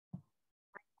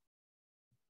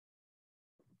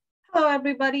Hello,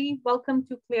 everybody. Welcome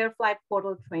to Clearfly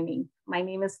Portal Training. My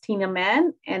name is Tina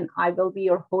Mann, and I will be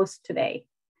your host today.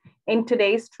 In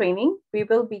today's training, we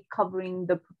will be covering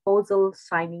the proposal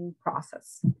signing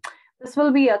process. This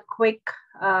will be a quick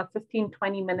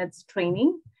 15-20 minutes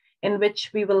training in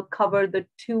which we will cover the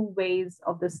two ways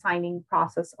of the signing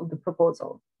process of the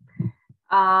proposal.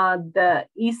 The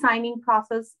e-signing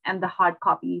process and the hard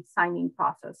copy signing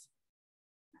process.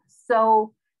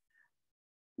 So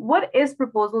what is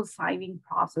proposal signing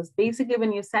process? Basically,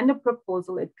 when you send a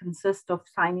proposal, it consists of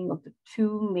signing of the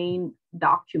two main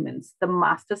documents, the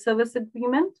master service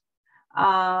agreement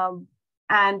and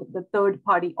the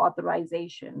third-party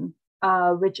authorization,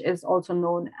 which is also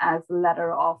known as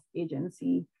letter of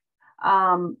agency.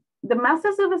 The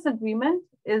master service agreement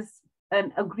is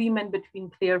an agreement between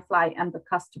Clearfly and the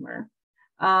customer.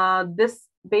 This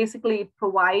basically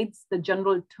provides the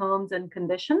general terms and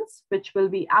conditions which will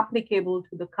be applicable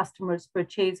to the customer's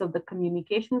purchase of the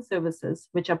communication services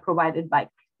which are provided by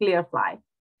Clearfly.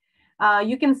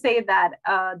 You can say that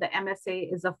the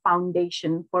MSA is a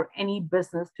foundation for any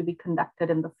business to be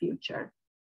conducted in the future.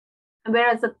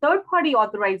 Whereas a third-party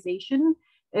authorization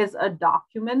is a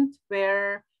document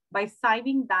where by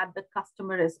signing that, the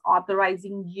customer is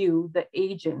authorizing you, the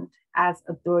agent, as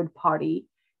a third party,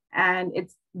 and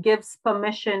it gives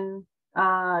permission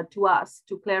to us,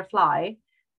 to Clearfly,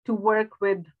 to work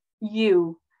with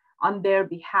you on their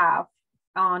behalf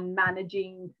on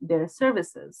managing their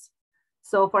services.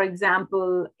 So for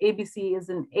example, ABC is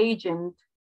an agent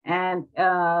and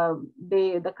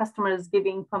the customer is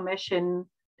giving permission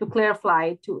to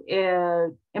Clearfly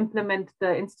to implement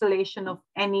the installation of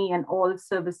any and all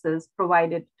services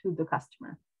provided to the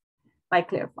customer by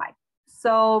Clearfly.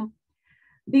 So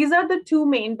these are the two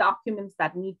main documents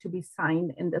that need to be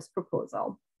signed in this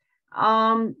proposal.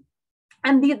 And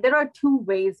there are two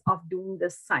ways of doing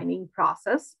this signing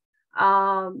process.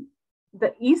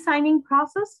 The e-signing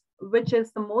process, which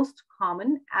is the most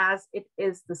common as it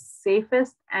is the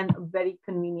safest and very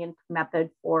convenient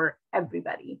method for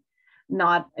everybody,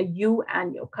 not you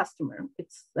and your customer.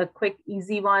 It's a quick,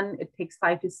 easy one. It takes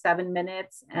 5 to 7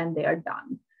 minutes and they are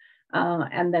done.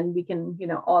 And then we can, you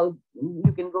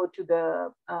can go to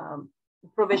the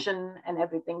provision and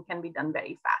everything can be done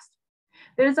very fast.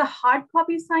 There is a hard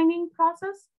copy signing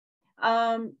process.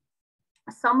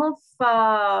 Some of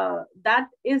that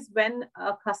is when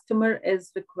a customer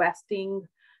is requesting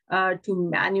to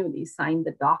manually sign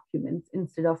the documents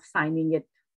instead of signing it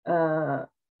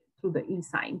through the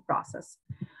e-sign process.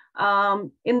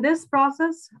 In this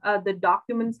process, the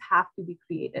documents have to be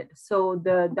created. So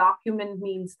the document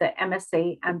means the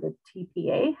MSA and the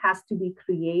TPA has to be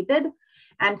created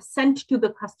and sent to the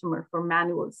customer for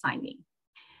manual signing.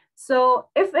 So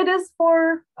if it is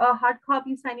for a hard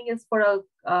copy signing is for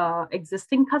a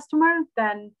existing customer,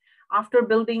 then after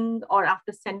building or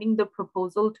after sending the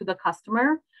proposal to the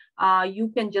customer, you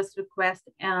can just request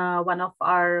one of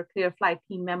our Clearfly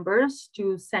team members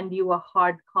to send you a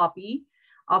hard copy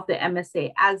of the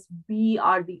MSA, as we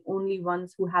are the only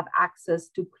ones who have access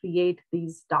to create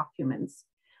these documents.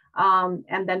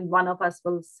 And then one of us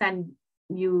will send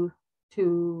it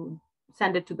to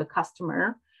the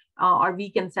customer, or we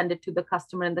can send it to the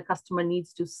customer and the customer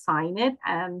needs to sign it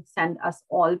and send us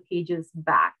all pages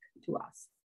back to us.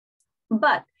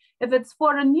 But if it's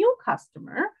for a new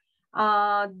customer,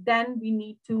 then we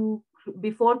need to,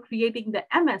 before creating the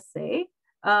MSA,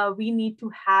 we need to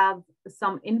have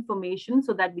some information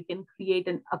so that we can create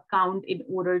an account in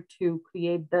order to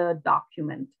create the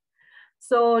document.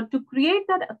 So to create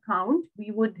that account,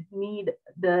 we would need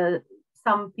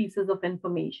some pieces of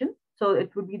information. So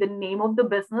it would be the name of the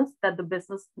business that the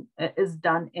business is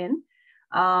done in,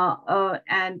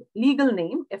 and legal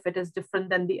name, if it is different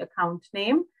than the account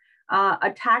name,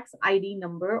 a tax ID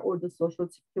number or the social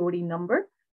security number,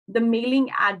 the mailing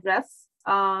address,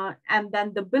 and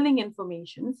then the billing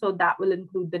information. So that will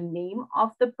include the name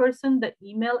of the person, the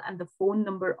email, and the phone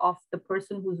number of the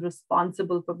person who's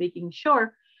responsible for making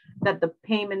sure that the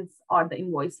payments or the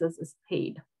invoices is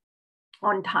paid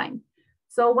on time.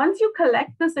 So once you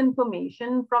collect this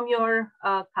information from your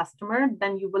customer,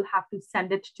 then you will have to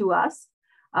send it to us.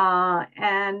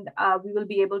 And we will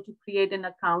be able to create an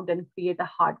account and create a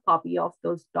hard copy of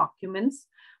those documents,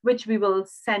 which we will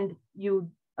send you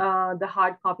the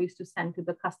hard copies to send to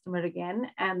the customer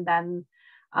again. And then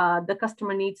the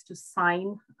customer needs to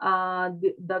sign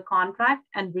the contract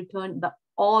and return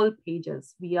all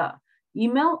pages via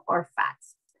email or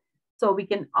fax. So we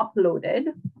can upload it,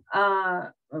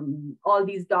 all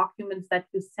these documents that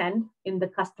you send in the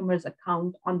customer's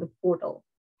account on the portal.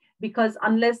 because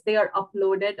unless they are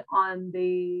uploaded on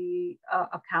the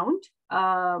account,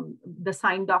 the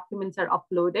signed documents are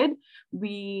uploaded,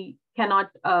 we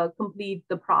cannot complete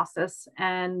the process.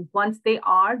 And once they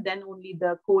are, then only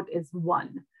the quote is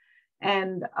won.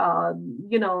 And,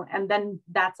 and then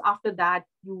that's after that,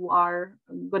 you are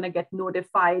going to get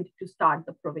notified to start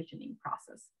the provisioning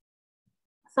process.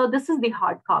 So this is the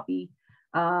hard copy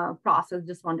process.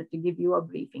 Just wanted to give you a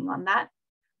briefing on that.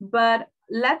 But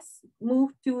let's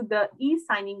move to the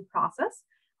e-signing process,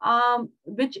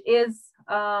 which is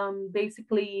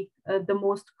basically the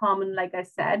most common, like I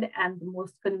said, and the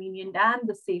most convenient and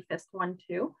the safest one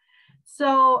too.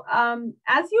 So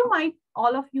as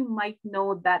all of you might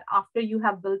know that after you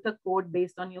have built a quote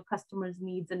based on your customers'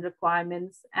 needs and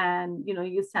requirements, and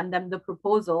you send them the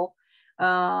proposal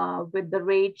with the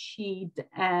rate sheet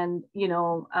and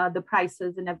the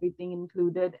prices and everything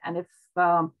included, and if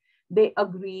they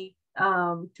agree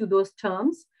to those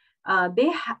terms,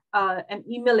 an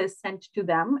email is sent to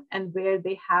them, and where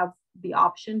they have the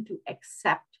option to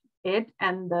accept it,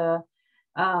 and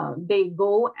they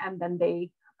go and then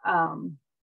they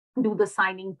do the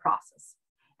signing process.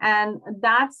 And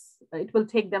it will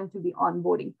take them to the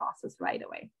onboarding process right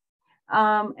away.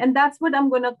 And that's what I'm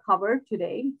going to cover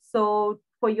today. So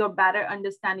for your better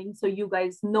understanding, so you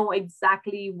guys know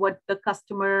exactly what the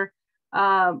customer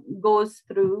goes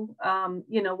through,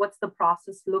 what's the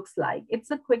process looks like. It's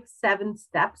a quick 7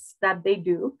 steps that they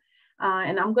do.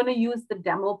 And I'm going to use the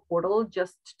demo portal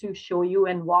just to show you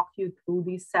and walk you through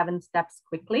these 7 steps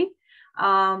quickly.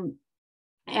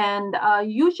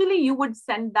 Usually you would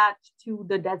send that to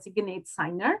the designate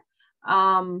signer.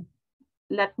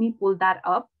 Let me pull that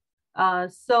up.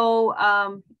 Like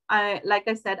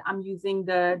I said, I'm using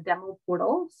the demo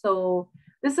portal. So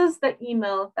this is the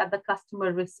email that the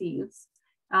customer receives.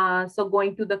 So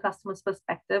going to the customer's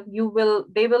perspective,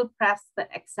 they will press the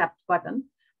accept button.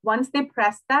 Once they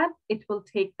press that, it will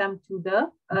take them to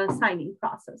the signing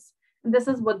process. And this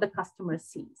is what the customer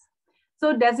sees.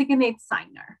 So designate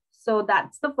signer. So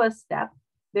that's the first step.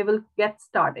 They will get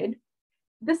started.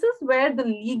 This is where the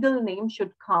legal name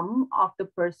should come of the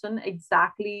person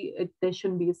exactly. There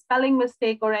shouldn't be a spelling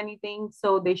mistake or anything.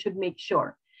 So they should make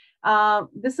sure.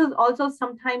 This is also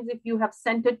sometimes if you have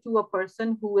sent it to a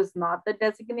person who is not the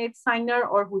designate signer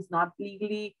or who's not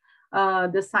legally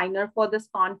the signer for this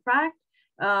contract,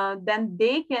 then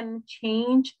they can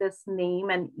change this name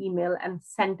and email and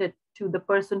send it to the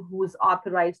person who is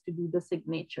authorized to do the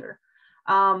signature.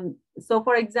 So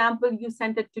for example, you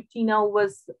sent it to Tina, who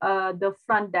was the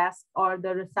front desk or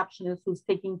the receptionist who's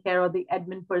taking care of the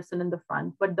admin person in the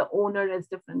front, but the owner is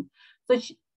different. So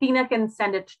Tina can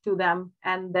send it to them,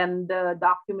 and then the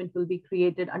document will be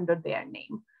created under their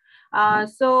name.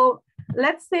 So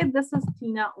let's say this is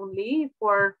Tina only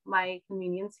for my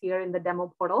convenience here in the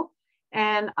demo portal.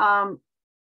 And I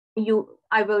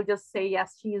will just say,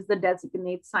 yes, she is the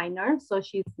designate signer. So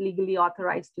she's legally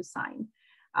authorized to sign.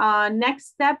 Next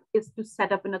step is to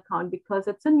set up an account because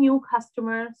it's a new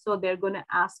customer. So they're going to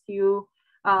ask you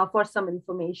for some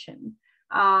information.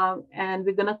 And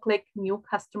we're going to click new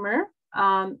customer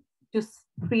to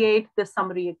create the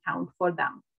summary account for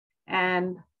them.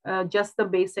 And just the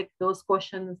basic, those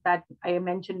questions that I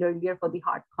mentioned earlier for the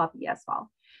hard copy as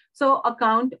well. So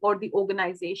account or the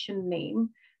organization name.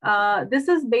 This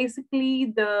is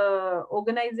basically the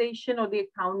organization or the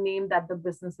account name that the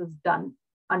business is done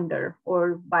under,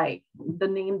 or by the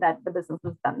name that the business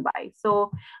is done by.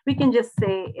 So we can just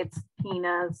say it's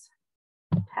Tina's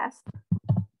Test.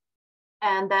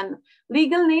 And then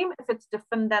legal name, if it's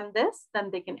different than this,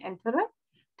 then they can enter it.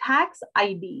 Tax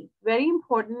ID, very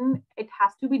important. It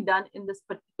has to be done in this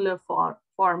particular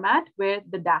format where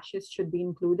the dashes should be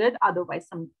included. Otherwise,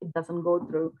 it doesn't go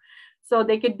through. So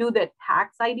they could do the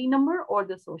tax ID number or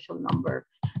the social number.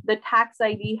 The tax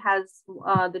ID has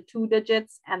the 2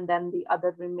 digits and then the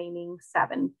other remaining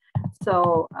 7.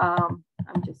 So I'm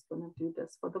just going to do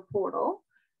this for the portal.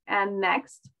 And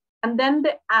next. And then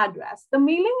the address. The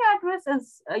mailing address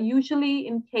is usually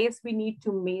in case we need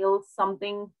to mail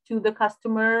something to the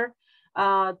customer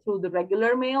through the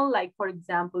regular mail. Like, for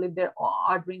example, if they're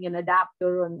ordering an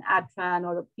adapter or an ADTRAN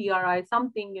or a PRI,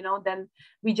 something, then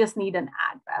we just need an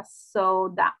address.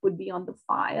 So that would be on the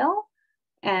file.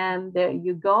 And there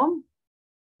you go.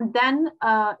 Then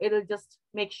it'll just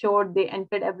make sure they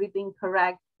entered everything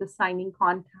correct. The signing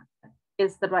contact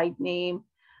is the right name.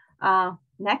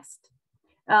 Next.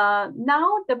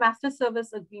 Now the master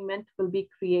service agreement will be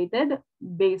created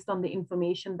based on the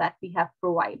information that we have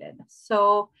provided.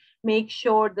 So make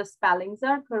sure the spellings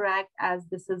are correct, as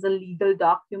this is a legal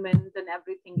document and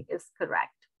everything is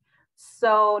correct.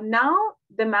 So now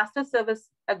the master service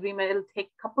agreement, it'll take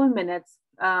a couple minutes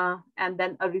and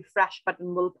then a refresh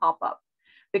button will pop up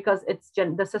because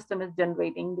the system is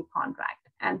generating the contract,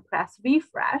 and press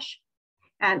refresh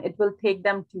and it will take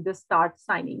them to the start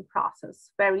signing process.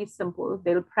 Very simple.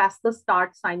 They'll press the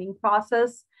start signing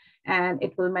process and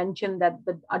it will mention that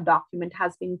a document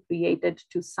has been created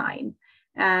to sign,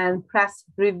 and press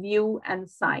review and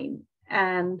sign.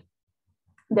 And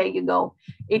there you go.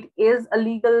 It is a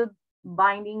legal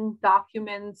binding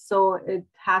document, so it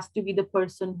has to be the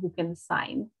person who can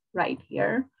sign right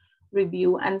here.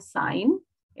 Review and sign.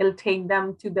 It'll take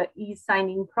them to the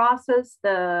e-signing process,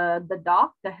 the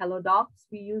doc, the Hello Docs,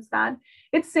 we use that.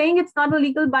 It's saying it's not a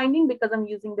legal binding because I'm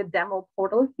using the demo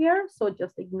portal here, so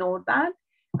just ignore that.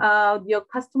 Your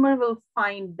customer will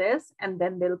find this and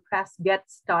then they'll press get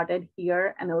started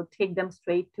here and it'll take them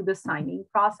straight to the signing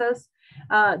process.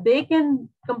 They can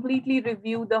completely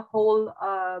review the whole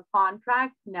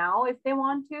contract now if they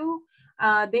want to.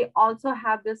 They also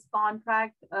have this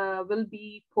contract will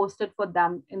be posted for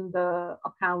them in the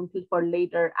account for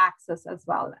later access as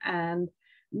well. And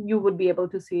you would be able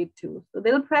to see it too. So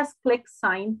they'll press click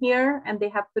sign here and they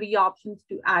have 3 options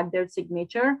to add their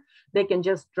signature. They can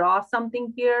just draw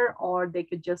something here, or they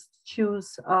could just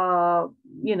choose, a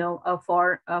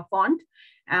font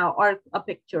or a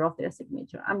picture of their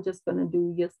signature. I'm just going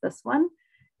to use this one.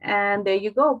 And there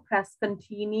you go. Press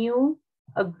continue,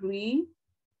 agree,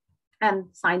 and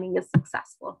signing is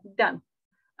successful. Done.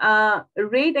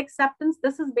 Rate acceptance.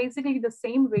 This is basically the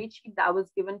same rate sheet that was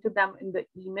given to them in the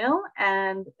email,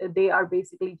 and they are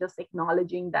basically just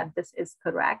acknowledging that this is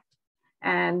correct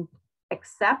and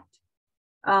accept.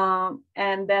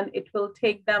 And then it will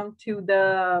take them to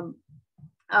the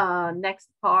next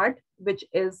part, which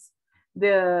is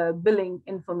the billing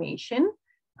information.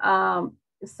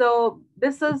 So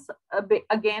this is a bit,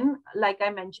 again, like I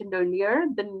mentioned earlier,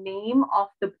 the name of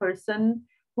the person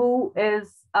who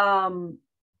is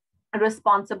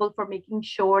responsible for making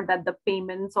sure that the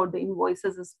payments or the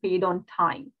invoices is paid on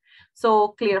time.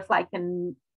 So Clearfly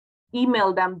can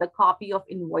email them the copy of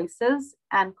invoices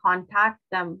and contact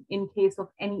them in case of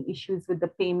any issues with the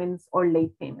payments or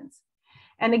late payments.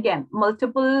 And again,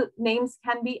 multiple names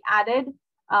can be added.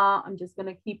 I'm just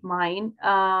going to keep mine,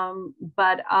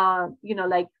 but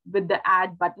like with the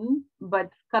add button, but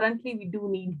currently we do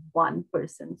need 1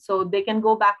 person. So they can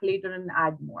go back later and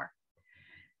add more.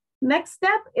 Next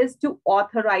step is to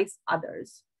authorize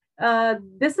others.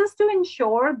 This is to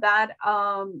ensure that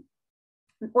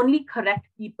only correct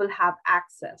people have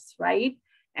access, right?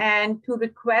 And to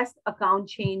request account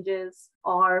changes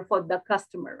or for the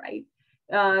customer, right?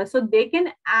 So they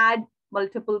can add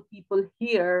multiple people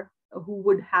here who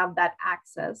would have that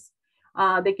access.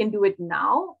 They can do it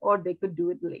now or they could do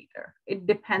it later. It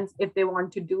depends if they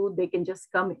want to do, they can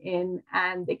just come in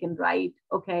and they can write,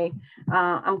 okay,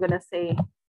 I'm gonna say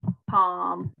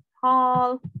Tom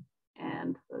Hall,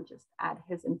 and we'll just add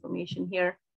his information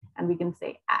here and we can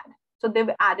say add. So they've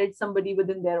added somebody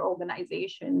within their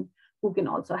organization who can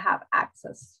also have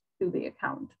access to the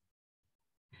account.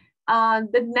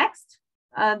 The next,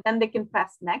 then they can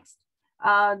press next.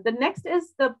 The next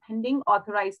is the pending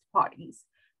authorized parties.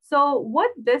 So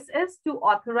what this is to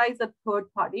authorize a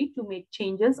third party to make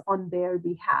changes on their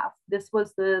behalf. This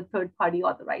was the third party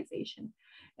authorization.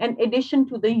 In addition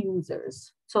to the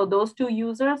users. So those 2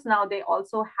 users, now they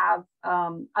also have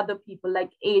other people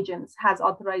like agents, has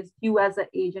authorized you as an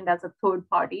agent, as a third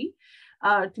party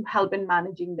to help in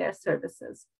managing their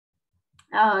services.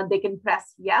 They can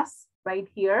press yes right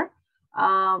here.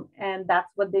 And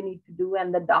that's what they need to do,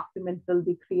 and the document will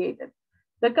be created.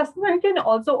 The customer can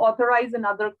also authorize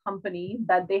another company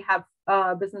that they have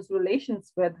business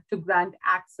relations with to grant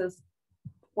access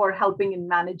for helping in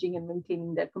managing and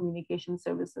maintaining their communication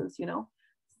services,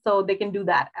 So they can do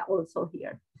that also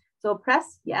here. So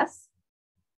press yes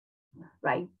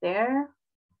right there.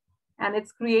 And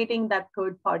it's creating that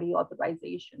third-party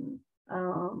authorization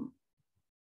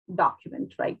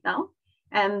document right now.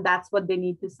 And that's what they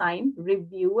need to sign,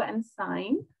 review and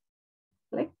sign.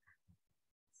 Click,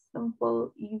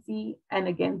 simple, easy. And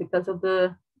again, because of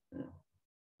the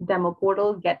demo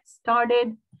portal, get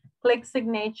started, click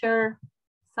signature,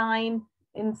 sign,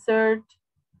 insert,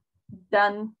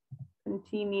 done,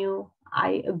 continue,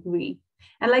 I agree.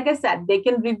 And like I said, they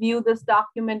can review this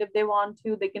document if they want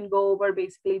to. They can go over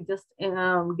basically just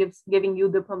giving you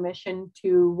the permission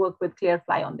to work with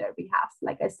Clearfly on their behalf,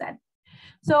 like I said.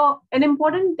 So an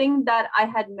important thing that I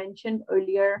had mentioned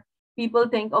earlier, people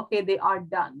think, okay, they are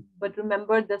done. But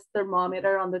remember this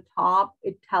thermometer on the top,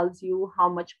 it tells you how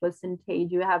much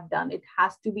percentage you have done. It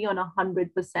has to be on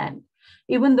 100%,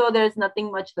 even though there's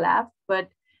nothing much left. But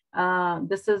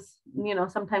This is,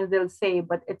 sometimes they'll say,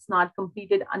 but it's not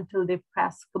completed until they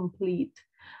press complete.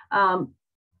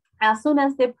 As soon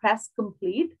as they press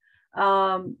complete,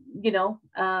 it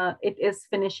is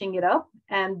finishing it up.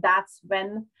 And that's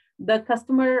when the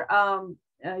customer, all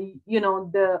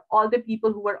the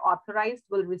people who were authorized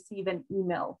will receive an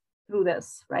email through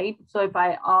this, right? So if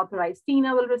I authorize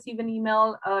Tina will receive an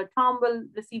email, Tom will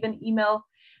receive an email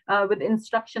with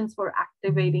instructions for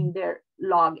activating their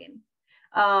login.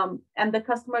 And the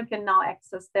customer can now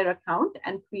access their account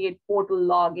and create portal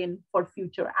login for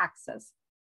future access.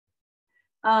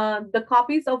 The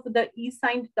copies of the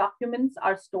e-signed documents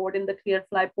are stored in the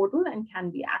Clearfly portal and can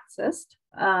be accessed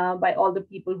by all the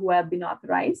people who have been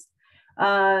authorized.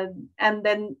 And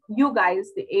then you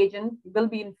guys, the agent, will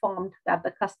be informed that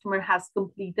the customer has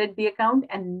completed the account,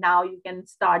 and now you can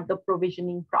start the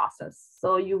provisioning process.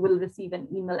 So you will receive an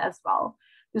email as well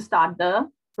to start the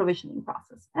provisioning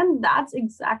process. And that's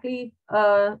exactly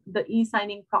the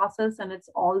e-signing process, and it's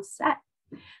all set.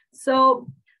 So,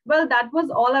 well, that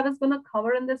was all I was going to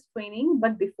cover in this training.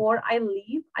 But before I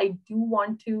leave, I do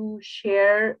want to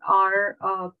share our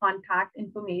contact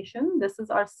information. This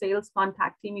is our sales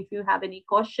contact team. If you have any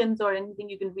questions or anything,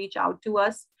 you can reach out to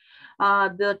us.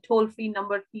 The toll-free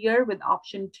number here with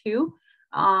option 2.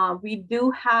 We do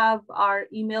have our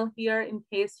email here in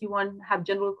case you want to have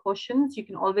general questions. You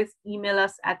can always email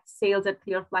us at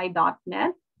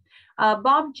sales@clearfly.net.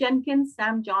 Bob Jenkins,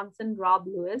 Sam Johnson, Rob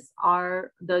Lewis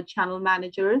are the channel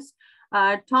managers.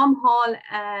 Tom Hall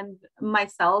and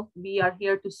myself, we are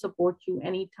here to support you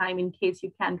anytime. In case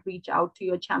you can't reach out to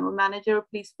your channel manager,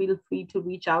 please feel free to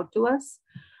reach out to us.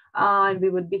 We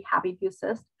would be happy to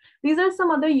assist. These are some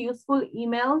other useful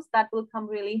emails that will come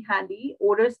really handy.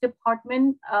 Orders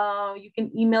department, you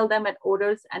can email them at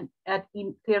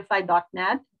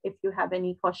orders@clearfly.net if you have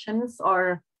any questions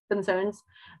or concerns.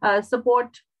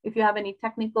 Support, if you have any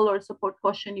technical or support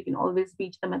question, you can always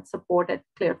reach them at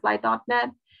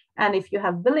support@clearfly.net. And if you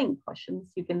have billing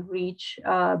questions, you can reach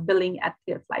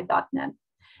billing@clearfly.net.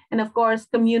 And of course,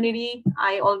 community,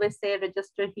 I always say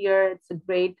register here. It's a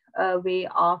great way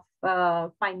of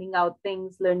finding out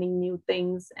things, learning new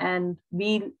things, and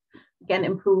we can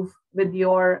improve with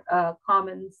your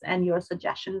comments and your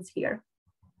suggestions here.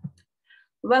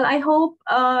 Well, I hope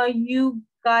you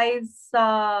guys,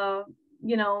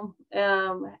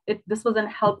 this was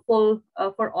helpful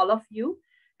for all of you.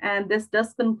 And this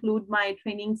does conclude my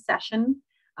training session.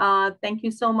 Thank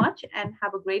you so much and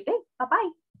have a great day.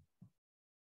 Bye-bye.